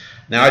way.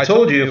 Now I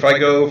told you if I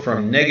go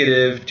from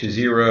negative to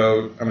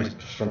 0,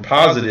 from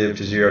positive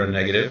to 0 to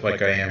negative,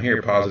 like I am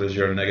here, positive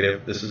 0 to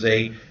negative, this is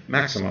a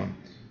maximum.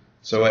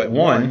 So at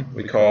 1,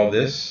 we call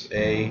this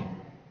a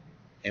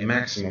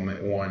maximum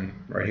at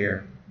 1 right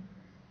here.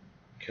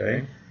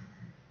 Okay.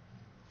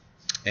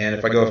 And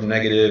if I go from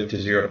negative to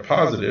 0 to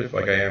positive,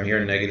 like I am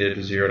here, negative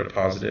to 0 to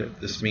positive,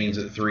 this means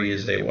that 3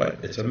 is a what?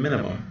 It's a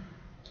minimum.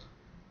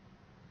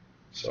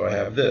 So I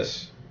have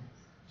this.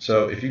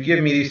 So if you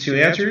give me these two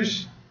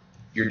answers,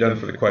 you're done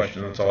for the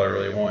question. That's all I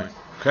really want.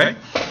 Okay?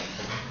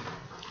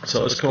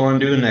 So let's go on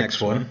and do the next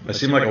one. That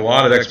seemed like a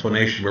lot of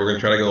explanation, but we're going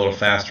to try to go a little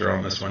faster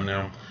on this one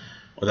now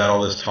without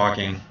all this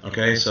talking.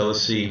 Okay? So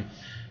let's see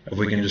if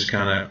we can just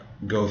kind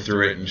of go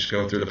through it and just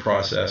go through the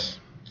process.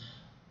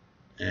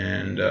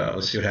 And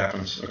let's see what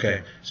happens.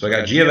 Okay, so I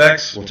got g of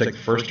x. We'll take the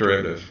first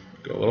derivative.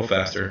 Go a little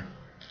faster.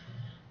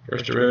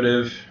 First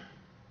derivative.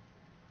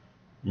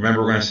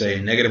 Remember, we're going to say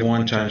negative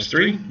 1 times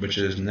 3, which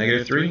is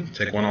negative 3.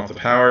 Take 1 off the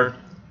power,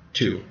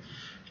 2.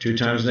 2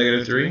 times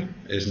negative 3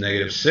 is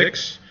negative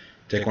 6.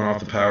 Take 1 off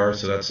the power,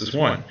 so that's just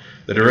 1.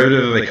 The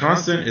derivative of a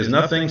constant is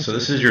nothing, so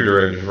this is your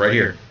derivative right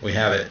here. We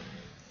have it.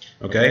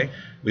 Okay?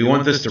 We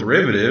want this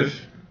derivative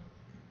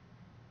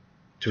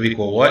to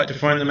equal what to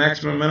find the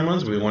maximum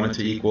minimums? We want it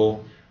to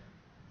equal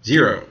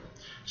 0.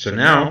 So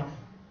now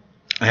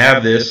I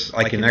have this.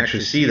 I can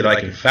actually see that I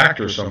can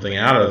factor something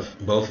out of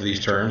both of these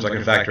terms. I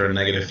can factor a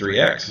negative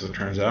 3x, as it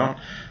turns out.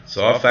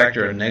 So I'll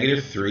factor a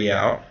negative 3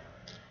 out.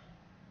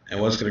 And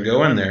what's going to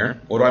go in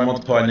there? What do I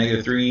multiply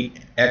negative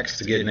 3x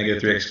to get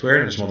negative 3x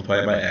squared? I just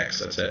multiply it by x.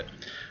 That's it.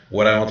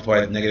 What I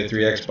multiply negative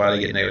 3x by to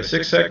get negative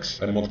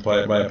 6x? I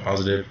multiply it by a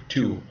positive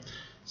 2.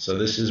 So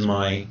this is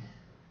my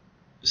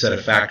set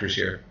of factors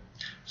here.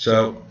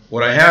 So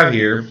what I have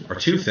here are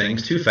two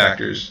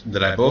factors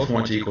that I both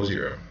want to equal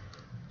 0.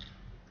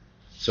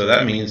 So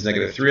that means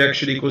negative 3x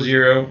should equal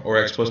 0 or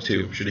x plus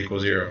 2 should equal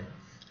 0.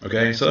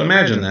 Okay, so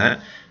imagine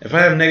that. If I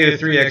have negative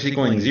 3x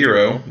equaling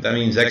 0, that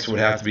means x would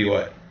have to be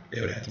what?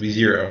 It would have to be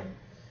 0.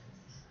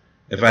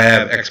 If I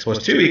have x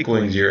plus 2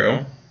 equaling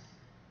 0,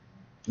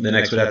 then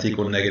x would have to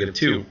equal negative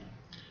 2.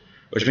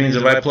 Which means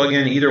if I plug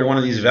in either one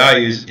of these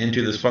values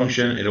into this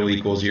function, it'll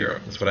equal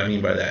 0. That's what I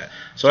mean by that.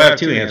 So I have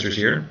two answers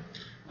here.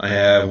 I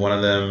have one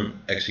of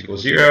them x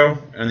equals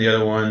 0, and the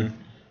other one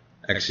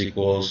x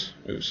equals,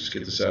 oops, let's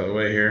get this out of the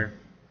way here.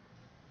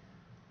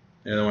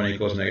 The other one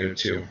equals negative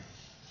 2.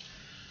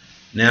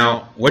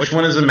 Now, which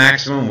one is a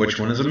maximum, which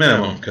one is a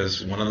minimum?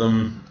 Because one of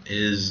them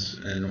is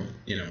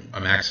a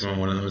maximum,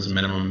 one of them is a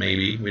minimum,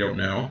 maybe. We don't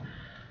know.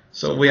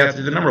 So we have to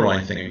do the number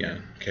line thing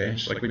again, okay,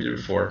 just like we did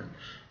before.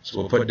 So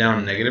we'll put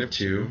down negative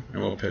 2,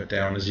 and we'll put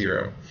down a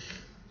 0.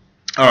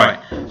 All right,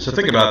 so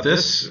think about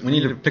this. We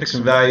need to pick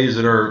some values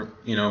that are,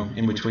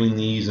 in between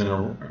these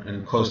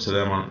and close to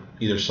them on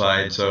either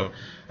side. So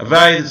a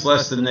value that's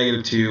less than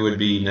negative 2 would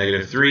be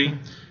negative 3.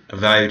 A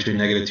value between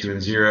negative 2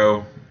 and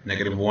 0,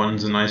 negative 1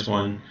 is a nice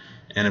one.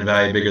 And a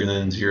value bigger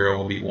than 0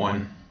 will be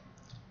 1.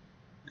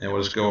 And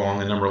we'll just go along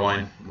the number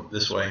line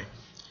this way.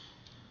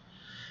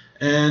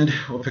 And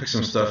we'll pick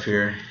some stuff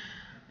here.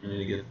 I need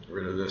to get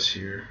rid of this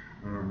here.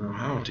 I don't know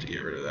how to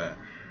get rid of that.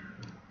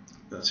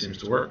 That seems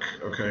to work.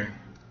 Okay. And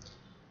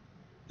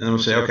then we'll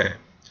say, okay,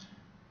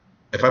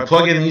 if I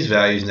plug in these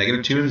values,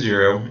 negative 2 and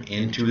 0,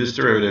 into this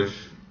derivative,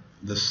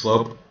 the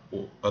slope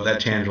of that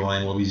tangent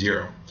line will be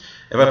 0.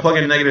 If I plug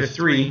in negative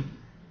 3,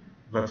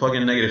 out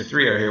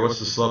here, what's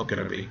the slope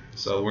going to be?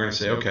 So we're going to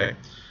say, okay,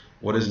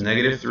 what is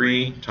negative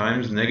 3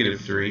 times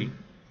negative 3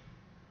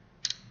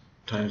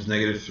 times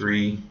negative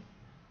 3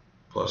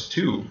 plus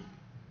 2?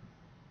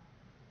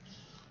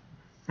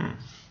 Uh-oh.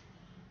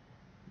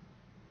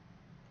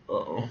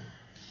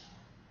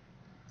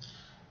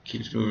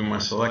 Keeps moving my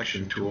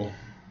selection tool.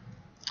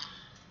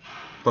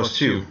 Plus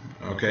 2.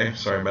 Okay,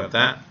 sorry about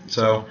that.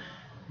 So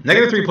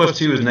negative 3 plus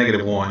 2 is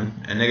negative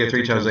 1, and negative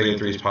 3 times negative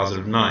 3 is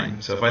positive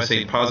 9. So if I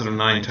say positive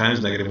 9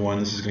 times negative 1,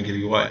 this is going to give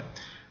you what?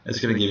 It's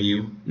going to give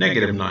you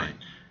negative 9.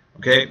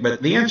 Okay,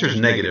 but the answer is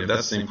negative.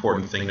 That's the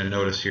important thing to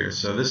notice here.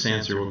 So this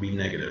answer will be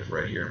negative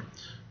right here.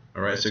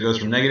 All right, so it goes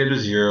from negative to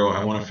 0.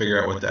 I want to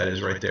figure out what that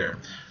is right there.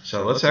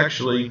 So let's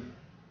actually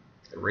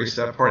erase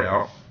that part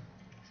out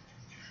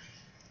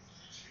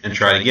and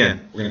try it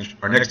again.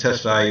 Our next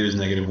test value is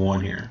negative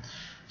 1 here.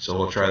 So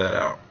we'll try that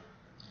out.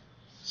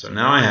 So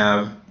now I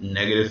have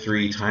negative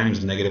 3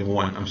 times negative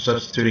 1. I'm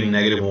substituting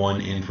negative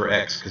 1 in for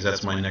x because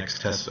that's my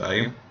next test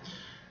value.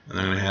 And then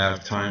I'm going to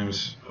have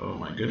times, oh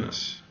my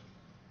goodness.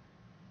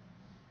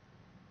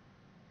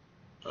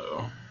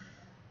 Uh-oh.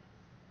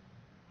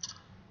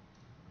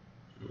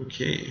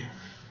 Okay.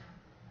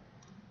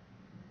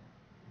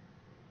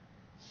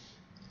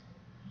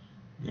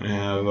 I'm going to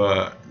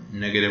have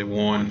negative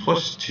 1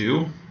 plus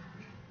 2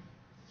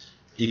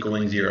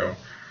 equaling 0.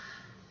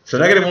 So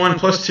negative 1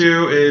 plus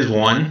 2 is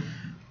 1.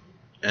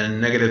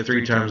 And negative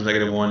 3 times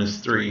negative 1 is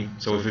 3.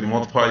 So if we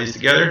multiply these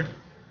together,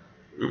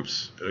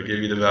 oops, it'll give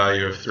you the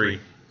value of 3.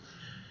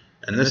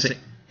 And this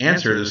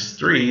answer, this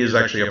 3, is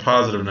actually a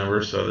positive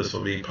number, so this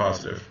will be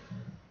positive.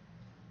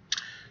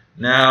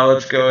 Now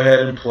let's go ahead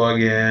and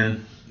plug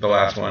in the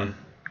last one.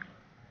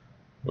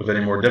 With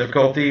any more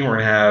difficulty, we're going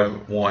to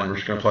have 1. We're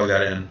just going to plug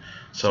that in.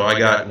 So I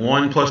got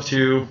 1 plus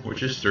 2,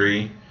 which is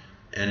 3.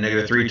 And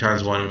negative 3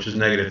 times 1, which is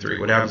negative 3.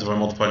 What happens if I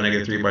multiply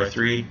negative 3 by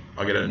 3?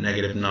 I'll get a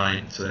negative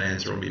 9, so the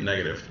answer will be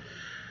negative.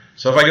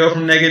 So if I go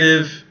from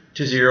negative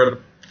to 0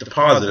 to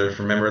positive,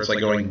 remember it's like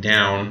going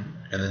down,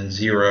 and then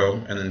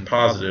 0, and then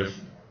positive.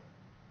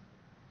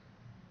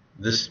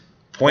 This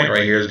point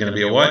right here is going to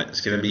be a what?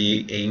 It's going to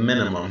be a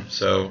minimum.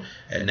 So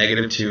at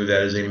negative 2,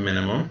 that is a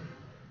minimum.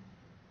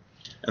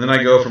 And then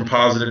I go from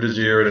positive to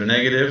 0 to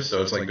negative,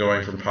 so it's like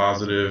going from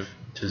positive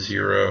to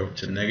 0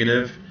 to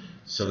negative.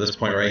 So this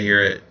point right here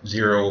at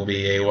 0 will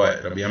be a what?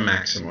 It'll be a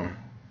maximum.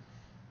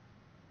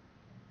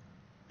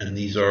 And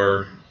these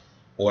are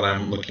what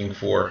I'm looking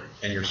for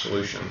in your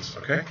solutions,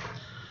 okay?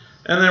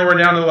 And then we're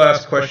down to the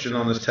last question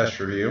on this test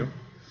review.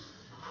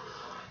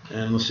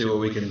 And let's see what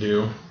we can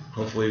do.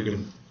 Hopefully we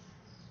can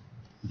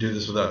do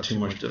this without too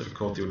much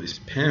difficulty with these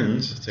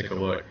pins. Let's take a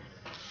look.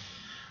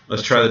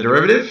 Let's try the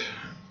derivative.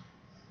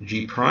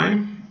 G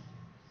prime.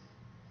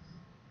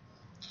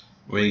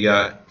 We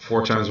got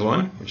 4 times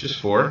 1, which is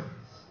 4.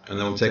 And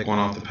then we'll take 1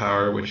 off the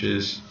power, which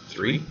is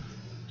 3.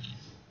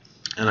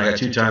 And I got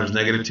 2 times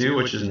negative 2,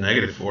 which is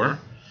negative 4.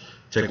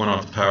 Take 1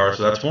 off the power,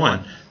 so that's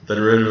 1. The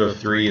derivative of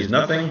 3 is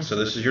nothing, so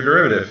this is your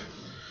derivative.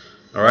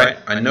 All right,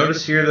 I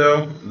notice here,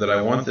 though, that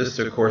I want this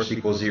to, of course,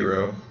 equal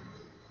 0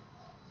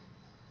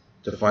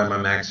 to find my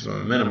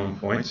maximum and minimum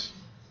points.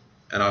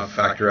 And I'll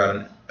factor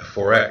out a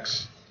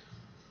 4x.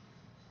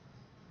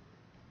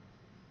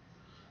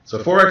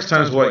 So 4x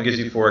times what gives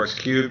you 4x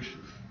cubed?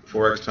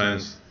 4x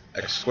times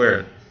x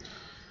squared.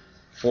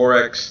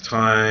 4x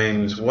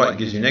times what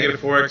gives you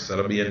negative 4x?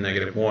 That'll be a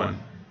negative 1.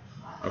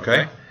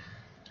 Okay?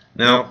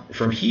 Now,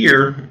 from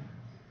here,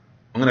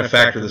 I'm going to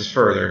factor this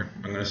further.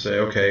 I'm going to say,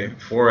 okay,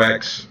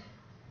 4x,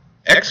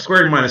 x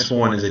squared minus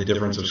 1 is a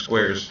difference of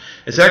squares.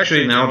 It's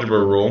actually an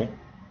algebra rule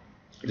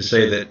to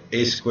say that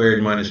a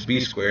squared minus b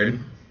squared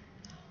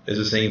is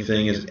the same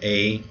thing as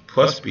a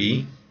plus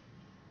b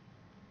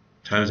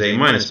times a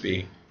minus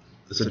b.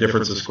 This is a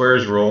difference of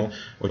squares rule,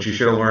 which you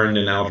should have learned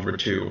in Algebra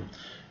 2.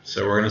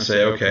 So we're going to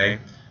say, okay,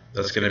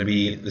 that's going to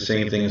be the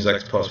same thing as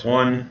x plus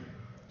 1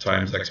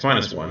 times x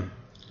minus 1.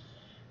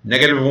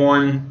 Negative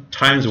 1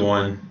 times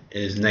 1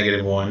 is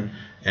negative 1,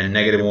 and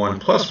negative 1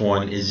 plus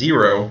 1 is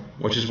 0,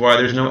 which is why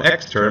there's no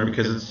x term,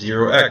 because it's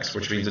 0x,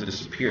 which means it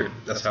disappeared.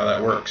 That's how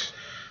that works.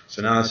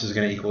 So now this is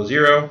going to equal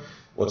 0.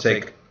 We'll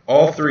take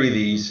all three of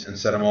these and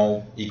set them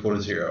all equal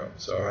to 0.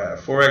 So I have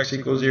 4x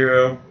equals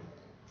 0.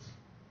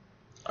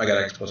 I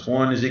got x plus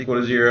 1 is equal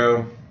to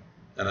 0.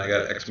 And I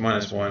got x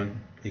minus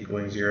 1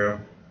 equaling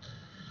 0.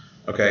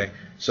 Okay,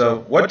 so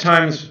what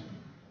times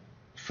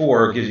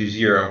 4 gives you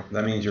 0?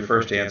 That means your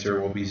first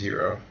answer will be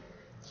 0.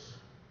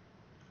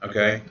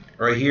 Okay,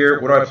 right here,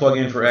 what do I plug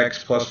in for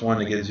x plus 1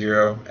 to get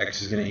 0?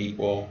 X is going to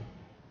equal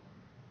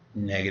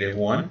negative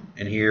 1.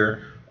 And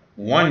here,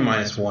 1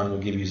 minus 1 will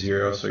give you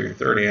 0, so your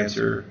third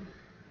answer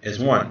is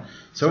 1.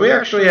 So we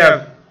actually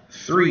have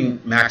 3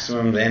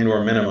 maximums and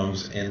or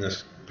minimums in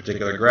this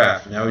particular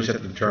graph. Now we just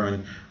have to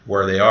determine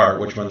where they are,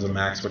 which one's a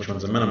max, which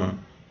one's a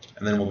minimum.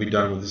 And then we'll be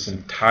done with this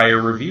entire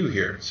review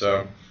here.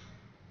 So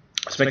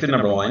let's make the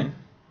number line.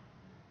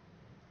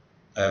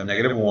 I have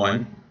negative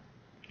 1,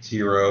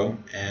 0,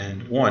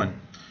 and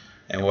 1.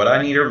 And what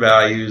I need are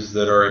values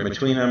that are in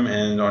between them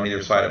and on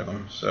either side of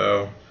them.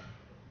 So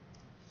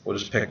we'll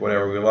just pick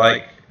whatever we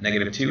like.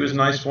 Negative 2 is a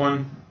nice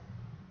one.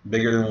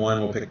 Bigger than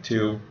 1, we'll pick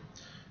 2.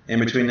 In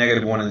between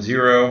negative 1 and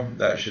 0,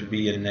 that should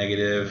be a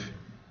negative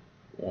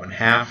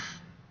 1/2.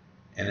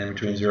 And in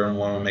between 0 and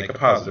 1, we'll make a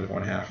positive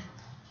 1/2.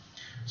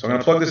 So I'm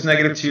going to plug this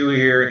negative 2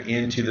 here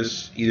into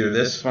this, either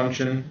this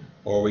function,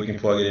 or we can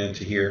plug it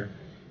into here.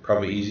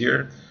 Probably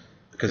easier,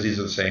 because these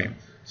are the same.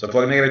 So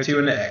plug negative 2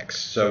 into x.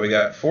 So we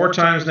got 4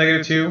 times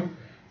negative 2,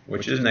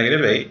 which is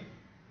negative 8.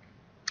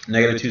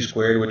 Negative 2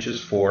 squared, which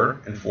is 4.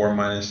 And 4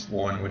 minus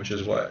 1, which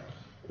is what?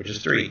 Which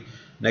is 3.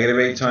 Negative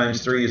 8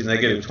 times 3 is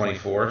negative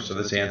 24, so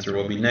this answer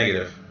will be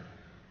negative.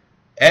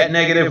 At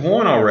negative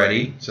 1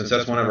 already, since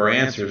that's one of our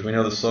answers, we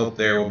know the slope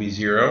there will be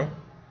 0.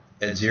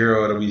 At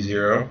 0, it'll be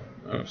 0.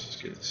 Oops,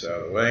 let's get this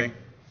out of the way.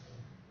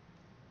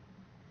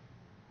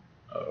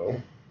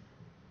 Uh-oh.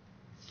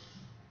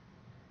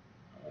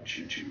 I want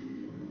you to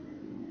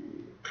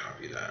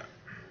copy that.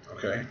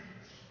 Okay.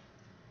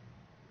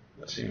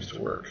 That seems to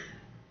work.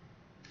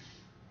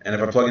 And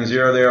if I plug in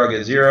 0 there, I'll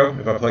get 0.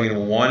 If I plug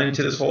in 1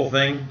 into this whole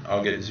thing,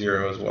 I'll get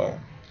 0 as well.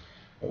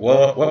 But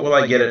what will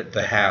I get at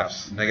the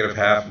halves? Negative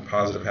half and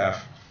positive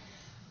half.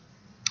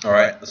 All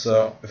right,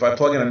 so if I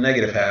plug in a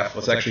negative half,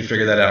 let's actually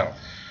figure that out.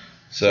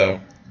 So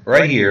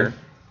right here,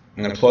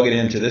 I'm going to plug it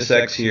into this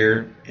x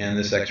here and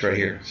this x right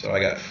here. So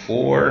I got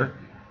 4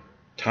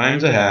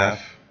 times a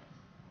half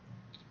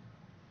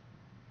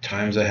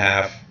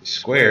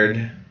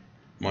squared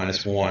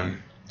minus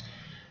 1.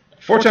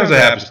 4 times a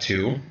half is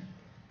 2.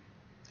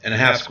 And a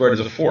half squared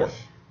is a fourth.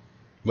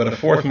 But a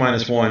fourth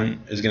minus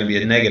 1 is going to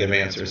be a negative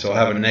answer. So I'll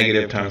have a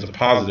negative times a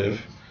positive,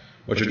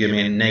 which will give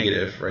me a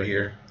negative right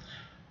here.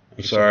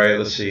 I'm sorry,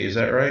 let's see, is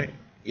that right?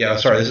 Yeah,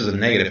 sorry, this is a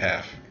negative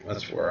half.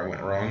 That's where I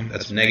went wrong.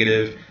 That's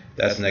negative,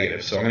 that's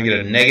negative. So I'm going to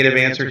get a negative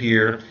answer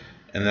here,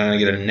 and then I'm going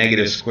to get a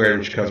negative squared,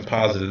 which becomes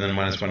positive, and then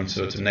minus 1,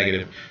 so it's a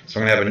negative. So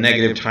I'm going to have a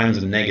negative times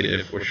a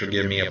negative, which will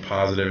give me a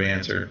positive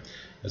answer,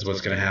 is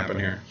what's going to happen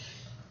here.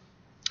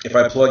 If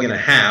I plug in a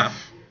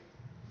half,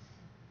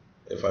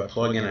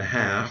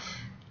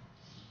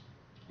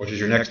 which is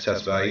your next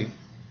test value,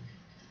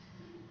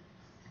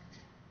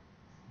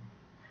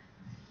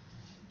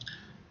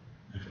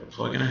 if I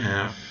plug in a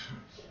half,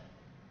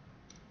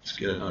 let's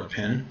get another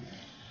pen,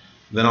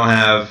 then I'll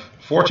have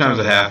 4 times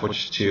a half,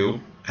 which is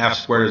 2. Half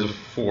squared is a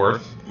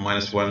fourth,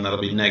 minus 1,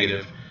 that'll be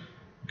negative.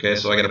 Okay,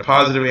 so I get a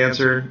positive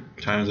answer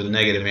times a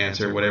negative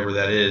answer, whatever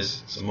that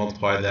is, so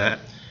multiply that,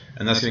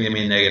 and that's going to give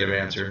me a negative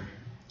answer.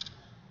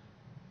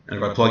 And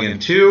if I plug in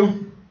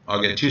 2,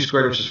 I'll get 2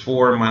 squared, which is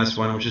 4, minus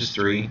 1, which is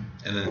 3,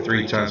 and then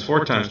 3 times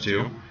 4 times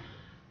 2.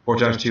 4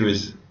 times 2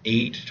 is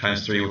 8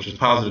 times 3, which is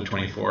positive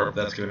 24.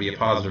 That's going to be a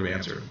positive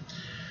answer.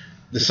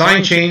 The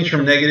sign changed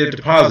from negative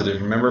to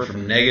positive. Remember,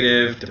 from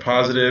negative to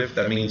positive,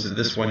 that means that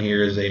this one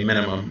here is a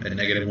minimum at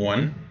negative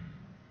 1.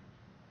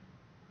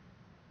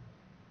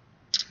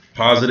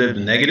 Positive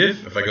to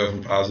negative, if I go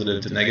from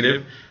positive to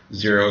negative,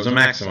 0 is a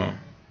maximum.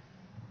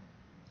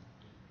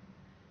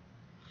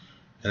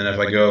 And then if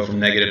I go from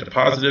negative to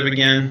positive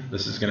again,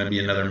 this is going to be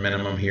another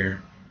minimum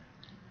here.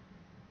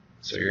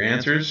 So your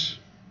answers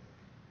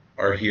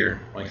are here,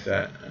 like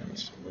that. And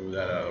let's move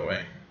that out of the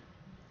way.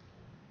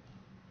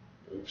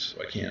 Oops,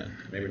 if I can.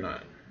 Maybe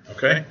not.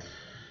 Okay?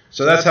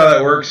 So that's how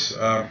that works.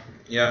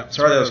 Yeah,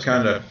 sorry that was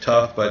kind of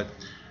tough, but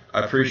I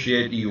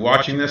appreciate you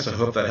watching this. I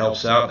hope that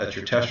helps out. That's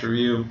your test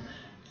review.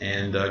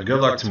 And good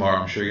luck tomorrow.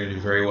 I'm sure you're going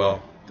to do very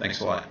well. Thanks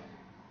a lot.